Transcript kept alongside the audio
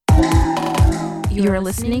You're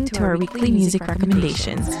listening to our weekly music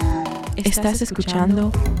recommendations. Estás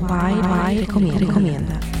escuchando Why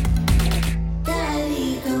Recomienda.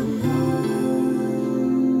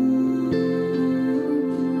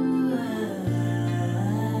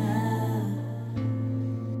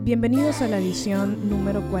 Bienvenidos a la edición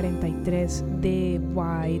número 43 de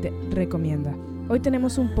Wide Recomienda. Hoy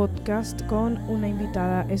tenemos un podcast con una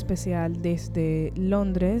invitada especial desde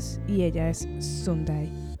Londres y ella es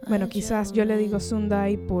Sunday. Bueno, quizás yo le digo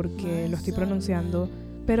Sunday porque lo estoy pronunciando,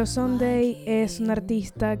 pero Sunday es una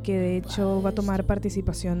artista que de hecho va a tomar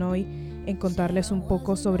participación hoy en contarles un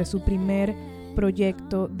poco sobre su primer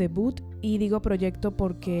proyecto debut. Y digo proyecto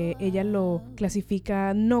porque ella lo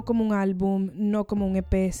clasifica no como un álbum, no como un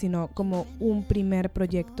EP, sino como un primer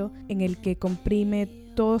proyecto en el que comprime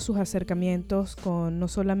todos sus acercamientos con no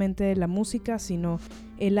solamente la música, sino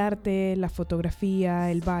el arte, la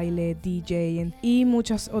fotografía, el baile, DJing y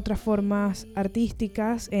muchas otras formas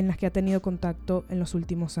artísticas en las que ha tenido contacto en los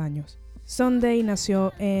últimos años. Sunday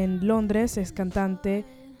nació en Londres, es cantante,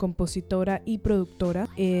 compositora y productora.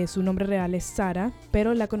 Su nombre real es Sara,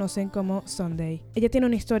 pero la conocen como Sunday. Ella tiene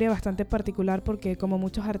una historia bastante particular porque, como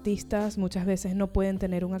muchos artistas, muchas veces no pueden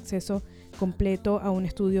tener un acceso completo a un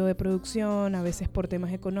estudio de producción, a veces por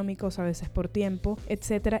temas económicos, a veces por tiempo,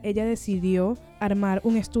 etc. Ella decidió armar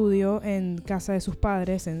un estudio en casa de sus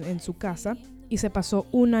padres, en su casa, y se pasó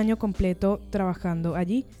un año completo trabajando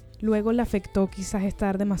allí. Luego le afectó quizás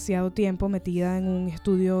estar demasiado tiempo metida en un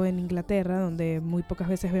estudio en Inglaterra, donde muy pocas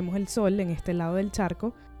veces vemos el sol en este lado del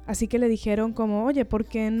charco. Así que le dijeron como, oye, ¿por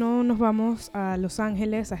qué no nos vamos a Los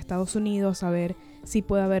Ángeles, a Estados Unidos, a ver si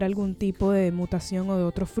puede haber algún tipo de mutación o de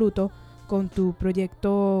otro fruto con tu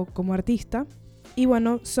proyecto como artista? Y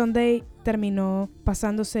bueno, Sunday terminó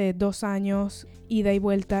pasándose 2 años ida y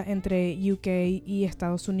vuelta entre UK y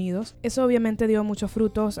Estados Unidos. Eso obviamente dio muchos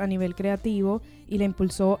frutos a nivel creativo y le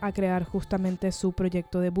impulsó a crear justamente su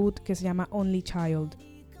proyecto debut que se llama Only Child.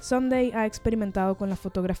 Sunday ha experimentado con la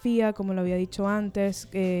fotografía, como lo había dicho antes,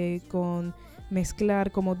 con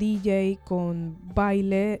mezclar como DJ, con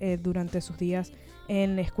baile durante sus días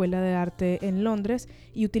en la Escuela de Arte en Londres,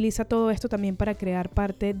 y utiliza todo esto también para crear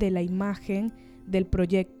parte de la imagen del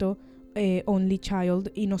proyecto Only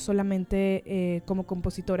Child, y no solamente como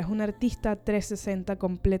compositora, es una artista 360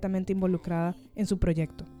 completamente involucrada en su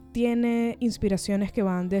proyecto. Tiene inspiraciones que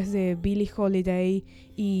van desde Billie Holiday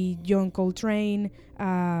y John Coltrane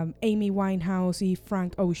a Amy Winehouse y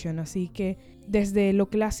Frank Ocean, así que desde lo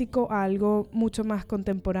clásico a algo mucho más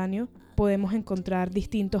contemporáneo podemos encontrar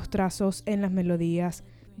distintos trazos en las melodías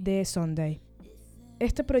de Sunday.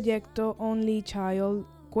 Este proyecto Only Child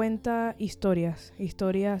cuenta historias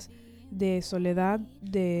de soledad,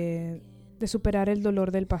 de superar el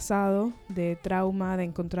dolor del pasado, de trauma, de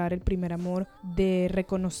encontrar el primer amor, de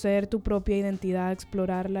reconocer tu propia identidad,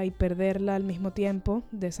 explorarla y perderla al mismo tiempo,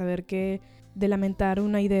 de saber de lamentar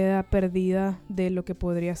una idea perdida de lo que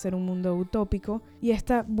podría ser un mundo utópico. Y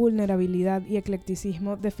esta vulnerabilidad y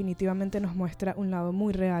eclecticismo definitivamente nos muestra un lado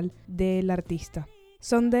muy real del artista.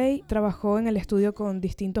 Sunday trabajó en el estudio con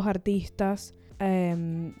distintos artistas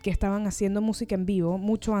que estaban haciendo música en vivo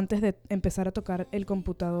mucho antes de empezar a tocar el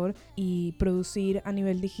computador y producir a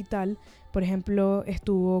nivel digital. Por ejemplo,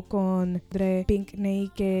 estuvo con Dre Pinkney,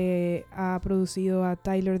 que ha producido a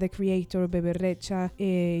Tyler, the Creator, Bebe Rexha,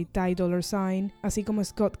 Ty Dolla $ign, así como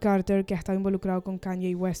Scott Carter, que ha estado involucrado con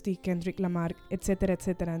Kanye West y Kendrick Lamar, etcétera,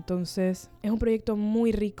 etcétera. Entonces, es un proyecto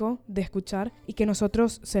muy rico de escuchar y que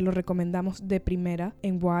nosotros se lo recomendamos de primera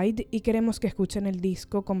en Wide, y queremos que escuchen el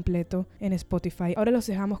disco completo en Spotify. Ahora los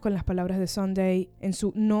dejamos con las palabras de Sunday en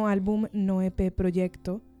su no álbum, no EP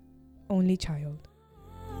proyecto, Only Child.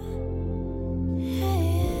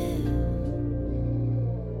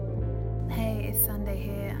 Hey, it's Sunday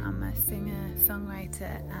here. I'm a singer,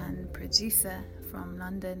 songwriter and producer from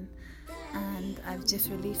London, and I've just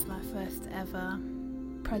released my first ever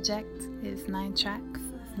project. It's 9 tracks.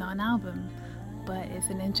 It's not an album, but it's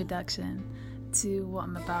an introduction to what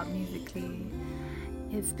I'm about musically.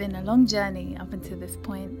 It's been a long journey up until this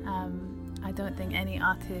point. I don't think any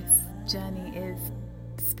artist's journey is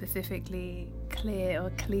specifically clear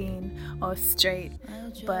or clean or straight,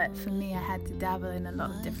 but for me, I had to dabble in a lot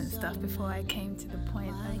of different stuff before I came to the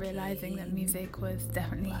point of realizing that music was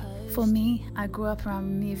definitely for me. I grew up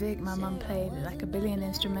around music. My mum played like a billion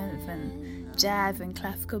instruments, and jazz and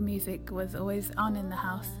classical music was always on in the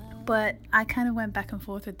house, but I kind of went back and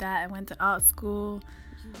forth with that. I went to art school,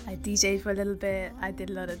 I DJ'd for a little bit, I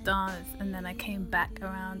did a lot of dance, and then I came back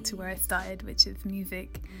around to where I started, which is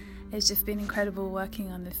music. it's just been incredible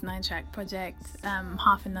working on this 9-track project,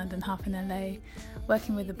 half in London, half in LA,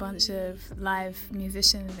 working with a bunch of live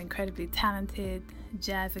musicians, incredibly talented,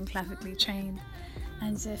 jazz and classically trained,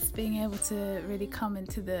 and just being able to really come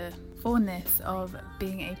into the fullness of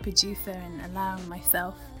being a producer and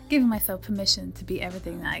giving myself permission to be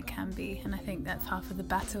everything that I can be. And I think that's half of the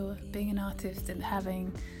battle, being an artist and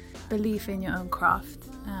having belief in your own craft.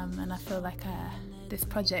 And I feel like this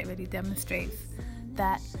project really demonstrates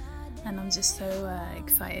that. And I'm just so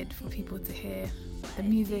excited for people to hear the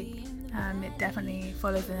music. It definitely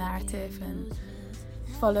follows the narrative and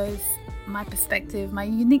follows my perspective, my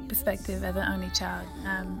unique perspective as an only child,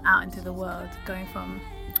 out into the world, going from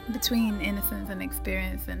between innocence and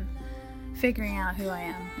experience and figuring out who I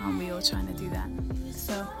am. And we all trying to do that.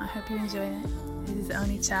 So I hope you enjoy it. This is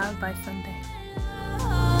Only Child by Sunday.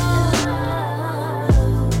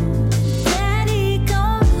 Daddy,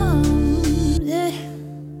 come home.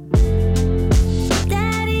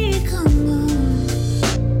 Daddy, come home.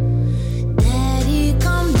 Daddy,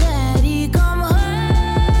 come home.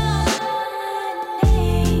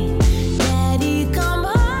 Daddy, come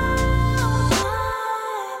home.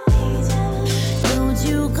 Don't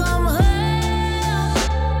you come home.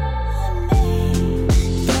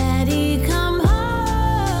 Daddy, come home.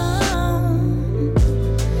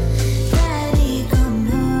 Daddy, come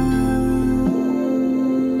home.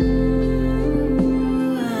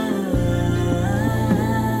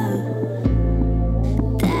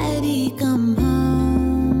 Daddy, come home.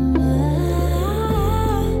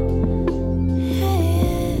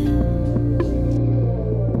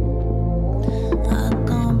 I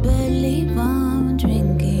can't believe I'm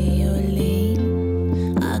drinking your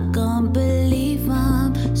lean. I can't believe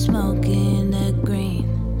I'm smoking the green.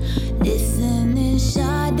 Listening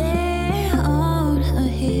Sade on her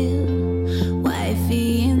hill.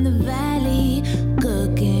 Wifey in the valley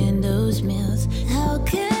cooking those meals. How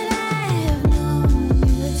could I have known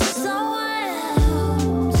that someone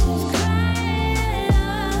else was crying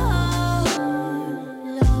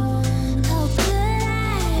alone? How could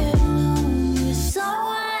I have known that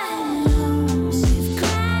someone else is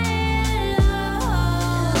crying alone?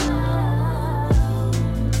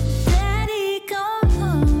 Daddy, come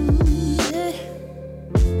home.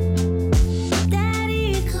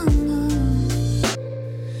 Daddy, come home.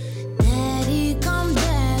 Daddy, come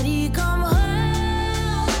home.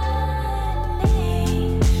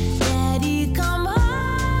 Daddy, come home.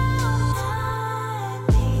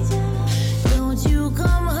 Don't you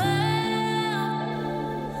come home.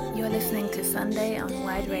 You're listening to Sunday on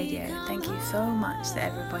Wide Radio. Thank you so much to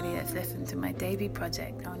everybody that's listened to my debut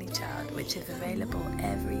project, Only Child, which is available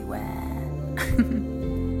everywhere.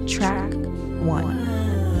 Track 1.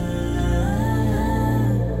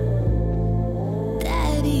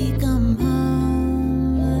 Daddy, come home.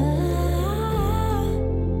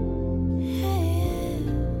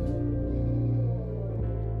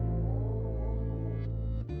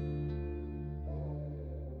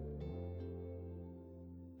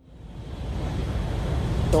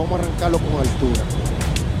 Vamos a arrancarlo con altura.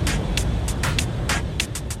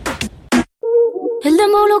 El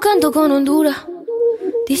demo lo canto con Honduras.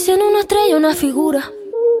 Dicen una estrella, una figura.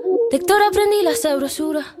 De Héctor aprendí la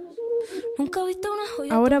sabrosura. Nunca he visto una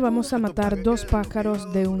joya. Ahora vamos a matar dos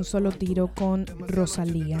pájaros de un solo tiro con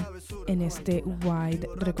Rosalía en este Wide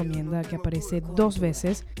Recomienda, que aparece 2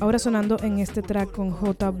 veces. Ahora sonando en este track con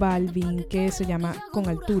J Balvin, que se llama Con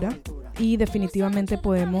Altura. Y definitivamente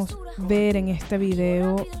podemos ver en este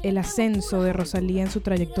video el ascenso de Rosalía en su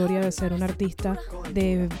trayectoria de ser una artista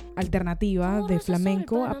de alternativa, de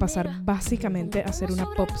flamenco, a pasar básicamente a ser una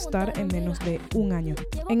popstar en menos de 1 año.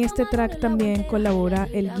 En este track también colabora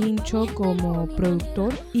El Guincho como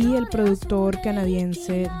productor y el productor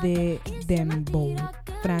canadiense de Dembow,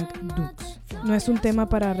 Frank Dux. No es un tema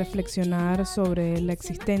para reflexionar sobre la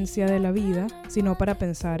existencia de la vida, sino para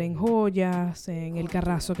pensar en joyas, en el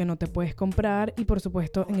carrazo que no te puedes comprar y por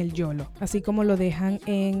supuesto en el YOLO, así como lo dejan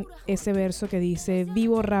en ese verso que dice: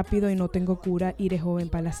 vivo rápido y no tengo cura, iré joven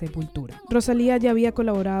para la sepultura. Rosalía ya había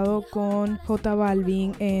colaborado con J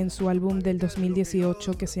Balvin en su álbum del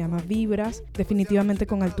 2018 que se llama Vibras. Definitivamente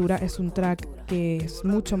Con Altura es un track que es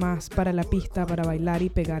mucho más para la pista, para bailar y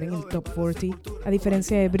pegar en el top 40, a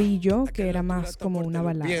diferencia de Brillo, que era más como una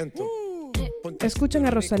balada. Escuchen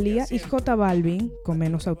a Rosalía y J Balvin, con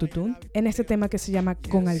menos autotune, en este tema que se llama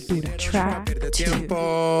Con Altura. Track 2.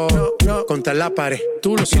 Tiempo contra la pared.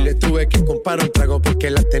 Tú no, si le tuve que comprar un trago porque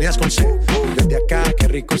la tenías con sed. Desde acá, qué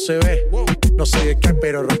rico se ve. No sé de qué,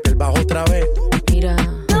 pero rompe el bajo otra vez. Mira,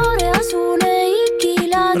 flores azules y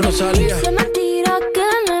quilates. Rosalía. Dice mentira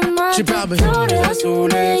que no es más. papi. Flores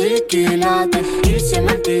azules y quilates. Y si es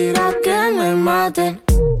mentira que me maten.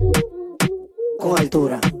 Con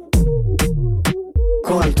altura.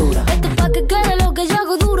 Con altura. Esto es pa' que quede lo que yo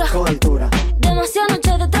hago dura. Con altura. Demasiadas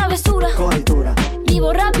noches de travesura. Con altura.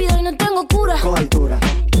 Vivo rápido y no tengo cura. Con altura.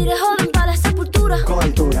 Iré joven para la sepultura. Con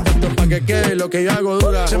altura. Esto pa' que quede lo que yo hago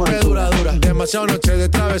dura. Siempre dura, dura. Demasiado noche de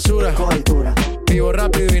travesura. Con altura. Vivo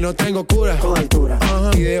rápido y no tengo cura. Con altura. Ajá.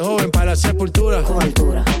 Y de joven para la sepultura. Con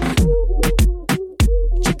altura.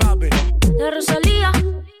 Sí, papi. La Rosalía.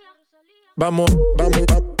 Vamos a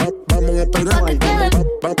esperarnos.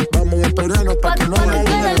 Vamos a esperarnos pa' que no haya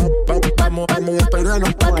luna. Vamos a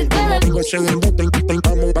esperarnos pa' que no se desbote.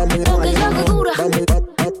 Vamos a esperarnos.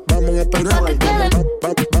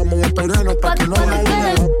 Vamos a esperarnos pa' que no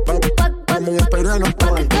haya luna. Vamos a esperarnos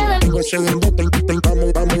pa' que no se desbote.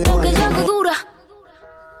 Vamos. Dura.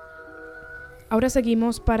 Ahora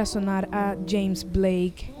seguimos para sonar a James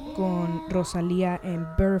Blake con Rosalía en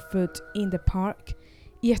Barefoot in the Park.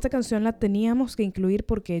 Y esta canción la teníamos que incluir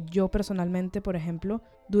porque yo personalmente, por ejemplo,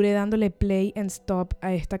 duré dándole play and stop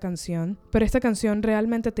a esta canción. Pero esta canción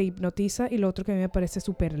realmente te hipnotiza, y lo otro que a mí me parece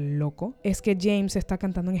súper loco es que James está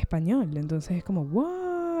cantando en español. Entonces es como,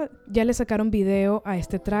 ¿what? Ya le sacaron video a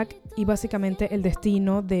este track y básicamente el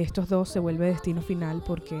destino de estos dos se vuelve destino final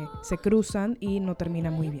porque se cruzan y no termina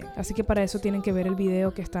muy bien. Así que para eso tienen que ver el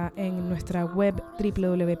video que está en nuestra web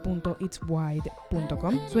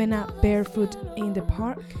www.itswide.com. Suena Barefoot in the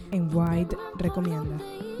Park en Wide Recomienda.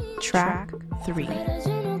 Track 3. Para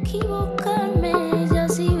yo no equivocarme, ella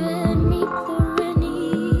sí ve en mi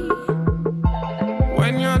porvenir.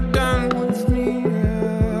 When you're done with me,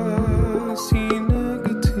 I see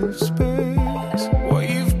negative space. What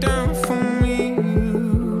you've done for me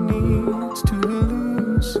needs to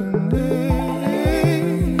hallucinate.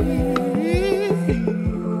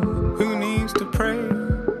 Who needs to pray?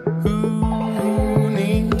 Who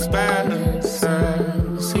needs balance? I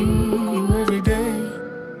see you every day.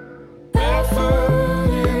 Barefoot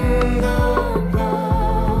in the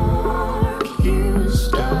park, you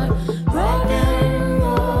start rubbing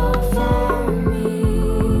off on me.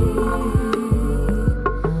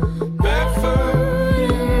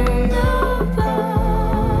 Barefoot in the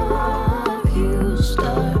park, you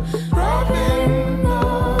start rubbing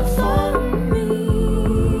off on me.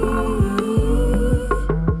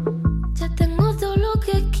 Ya tengo todo lo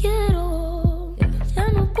que quiero, ya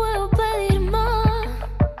no puedo pedir más.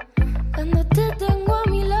 Cuando te tengo a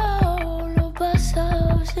mi lado, lo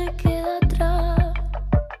pasado se queda atrás.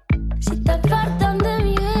 Si te apartan de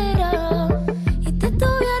mi vera y te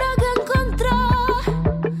tuviera que encontrar,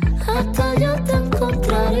 hasta yo te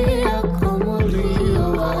encontraría como el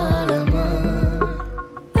río a la mar.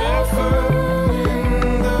 Barefoot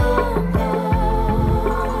in the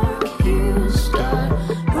park, you start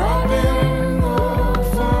rubbing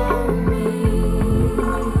off on me.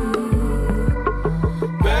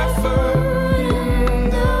 Barefoot in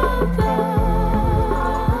the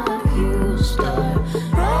park, you start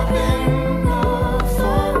rubbing off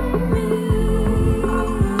on me.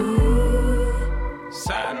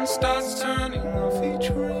 Saturn starts turning off each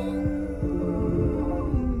ring.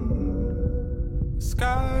 The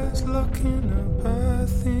sky's looking up, I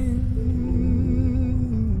think.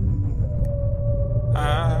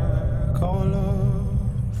 I call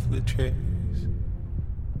off the chase.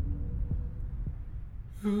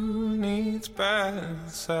 Who needs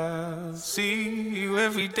balance? I'll see you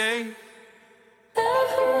every day.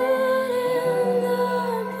 Barefoot in the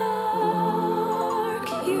park,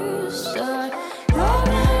 you start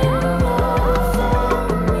rubbing off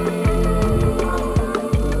on me.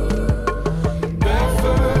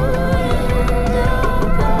 Barefoot in the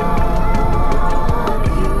park,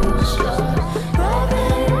 You start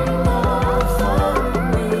rubbing off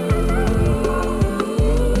on me.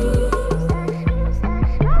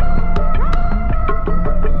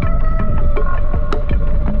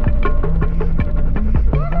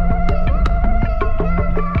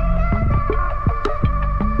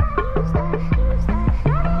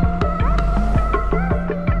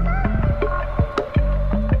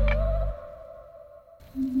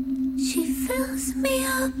 She fills me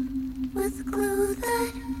up with glue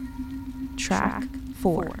that Track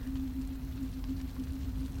 4.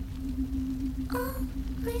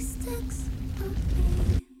 always sticks to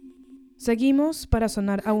me. Seguimos para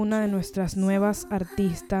sonar a una de nuestras nuevas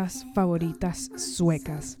artistas favoritas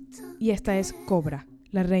suecas. Y esta es Cobra,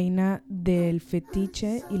 la reina del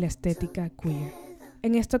fetiche y la estética queer.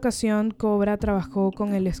 En esta ocasión, Cobra trabajó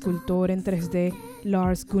con el escultor en 3D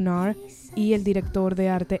Lars Gunnar y el director de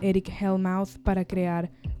arte Eric Hellmouth para crear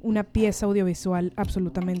una pieza audiovisual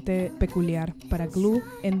absolutamente peculiar para Glue,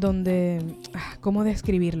 en donde, ¿cómo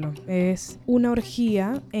describirlo? Es una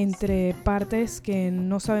orgía entre partes que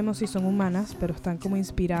no sabemos si son humanas, pero están como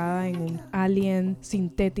inspirada en un alien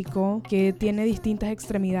sintético que tiene distintas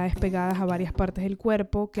extremidades pegadas a varias partes del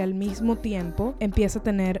cuerpo, que al mismo tiempo empieza a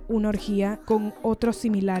tener una orgía con otros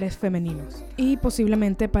similares femeninos. Y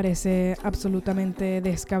posiblemente parece absolutamente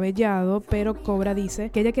descabellado, pero Cobra dice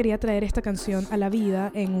que ella quería traer esta canción a la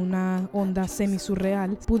vida en una onda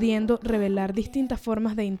semi-surreal, pudiendo revelar distintas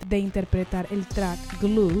formas de interpretar el track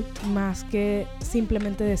Glue, más que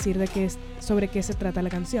simplemente decir sobre qué se trata la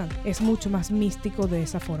canción. Es mucho más místico de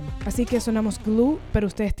esa forma. Así que sonamos Glue, pero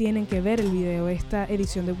ustedes tienen que ver el video. Esta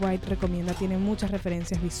edición de White Recomienda tiene muchas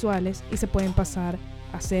referencias visuales y se pueden pasar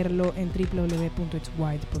a hacerlo en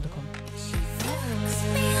www.itswhite.com.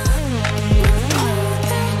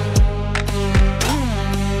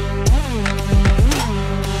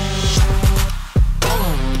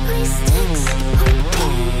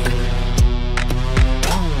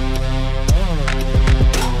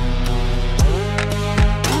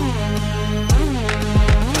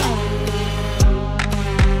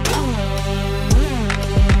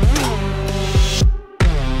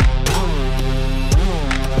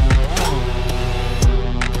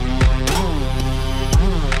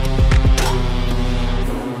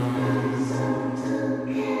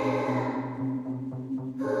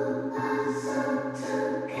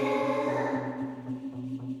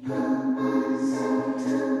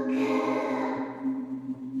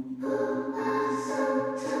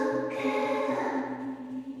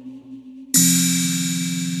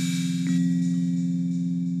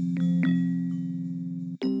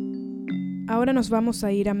 Ahora nos vamos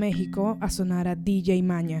a ir a México a sonar a DJ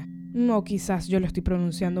Maña. O quizás yo lo estoy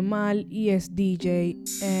pronunciando mal y es DJ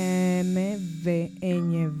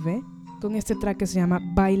MVNV con este track que se llama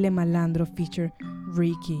Baile Malandro feature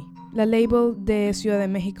Ricky. La label de Ciudad de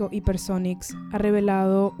México, Hypersonics, ha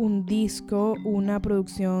revelado un disco, una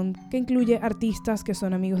producción que incluye artistas que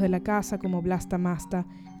son amigos de la casa como Blasta Masta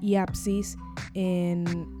y Apsis en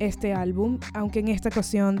este álbum, aunque en esta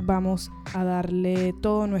ocasión vamos a darle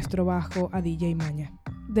todo nuestro bajo a DJ Maña.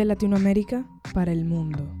 De Latinoamérica para el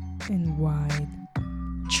mundo, en White.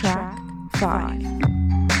 Track 5.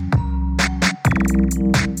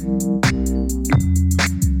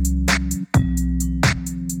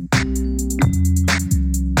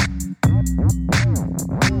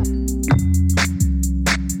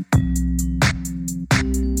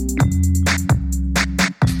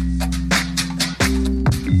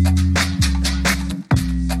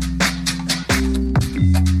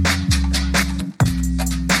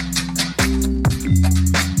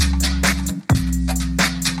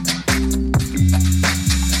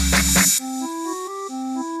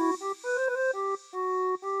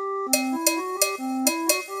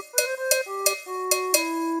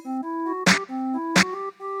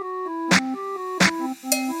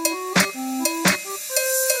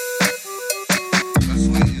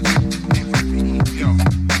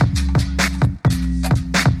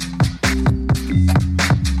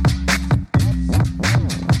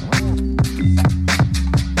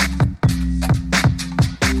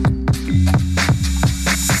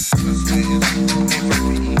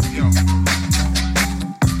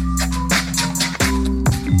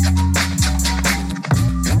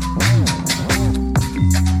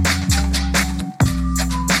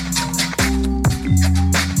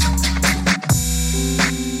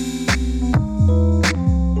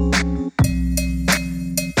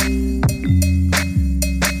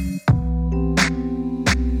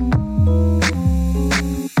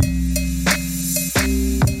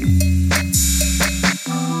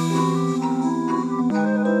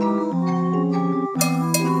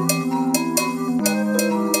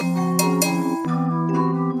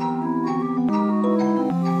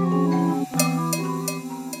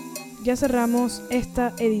 Ya cerramos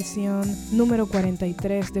esta edición número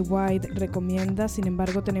 43 de White Recomienda. Sin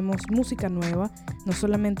embargo, tenemos música nueva, no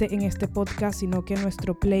solamente en este podcast, sino que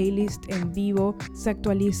nuestro playlist en vivo se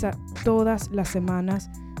actualiza todas las semanas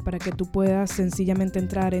para que tú puedas sencillamente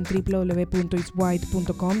entrar en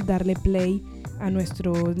www.itswhite.com, darle play a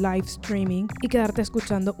nuestro live streaming y quedarte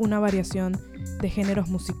escuchando una variación de géneros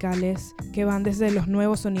musicales que van desde los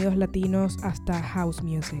nuevos sonidos latinos hasta house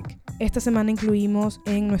music. Esta semana incluimos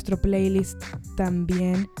en nuestro playlist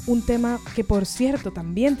también un tema que, por cierto,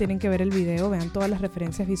 también tienen que ver el video. Vean todas las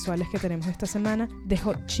referencias visuales que tenemos esta semana de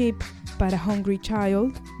Hot Chip para Hungry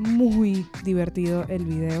Child. Muy divertido el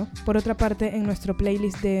video. Por otra parte, en nuestro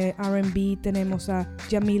playlist de R&B tenemos a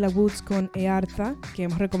Jamila Woods con Eartha, que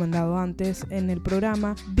hemos recomendado antes en el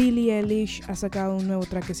programa. Billie Eilish ha sacado un nuevo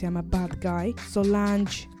track que se llama Bad Guy.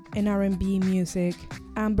 Solange en R&B Music,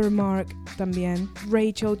 Amber Mark también,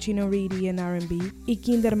 Rachel Chinoriti en R&B y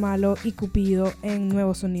Kinder Malo y Cupido en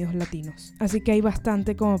Nuevos Sonidos Latinos. Así que hay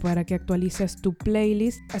bastante como para que actualices tu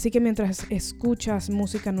playlist. Así que mientras escuchas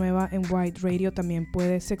música nueva en White Radio, también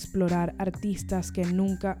puedes explorar artistas que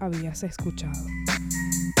nunca habías escuchado.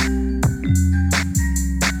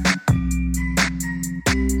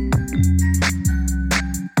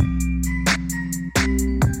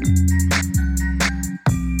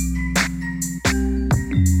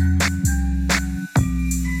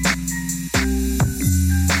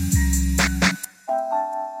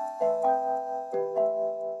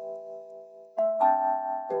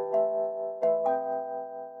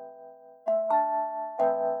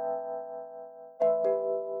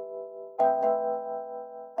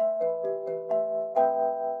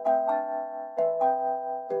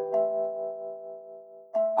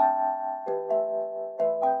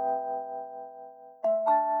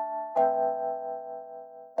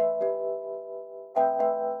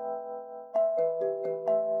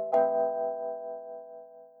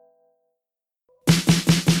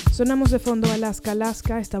 Sonamos de fondo Alaska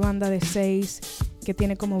Alaska, esta banda de 6 que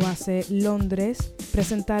tiene como base Londres.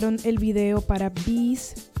 Presentaron el video para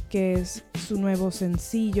Bees, que es su nuevo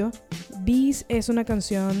sencillo. Bees es una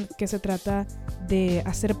canción que se trata de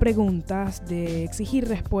hacer preguntas, de exigir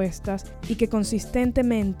respuestas y que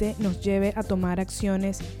consistentemente nos lleve a tomar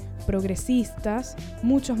acciones progresistas,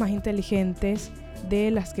 mucho más inteligentes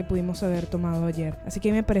de las que pudimos haber tomado ayer. Así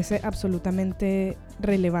que me parece absolutamente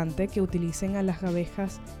relevante que utilicen a las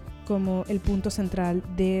abejas como el punto central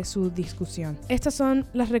de su discusión. Estas son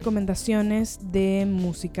las recomendaciones de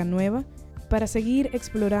música nueva. Para seguir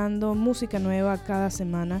explorando música nueva cada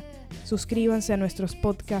semana, suscríbanse a nuestros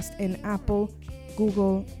podcasts en Apple,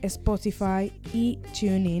 Google, Spotify y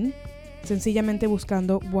TuneIn, sencillamente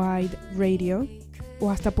buscando Wide Radio,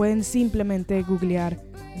 o hasta pueden simplemente googlear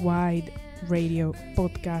Wide Radio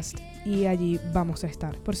Podcast y allí vamos a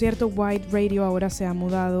estar. Por cierto, Wide Radio ahora se ha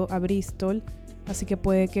mudado a Bristol, así que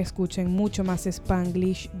puede que escuchen mucho más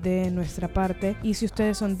Spanglish de nuestra parte. Y si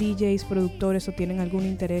ustedes son DJs, productores o tienen algún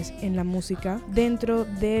interés en la música dentro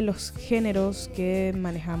de los géneros que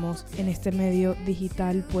manejamos en este medio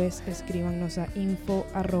digital, pues escríbanos a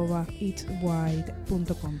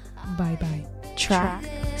info@itswide.com. Bye bye. Track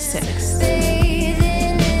 6.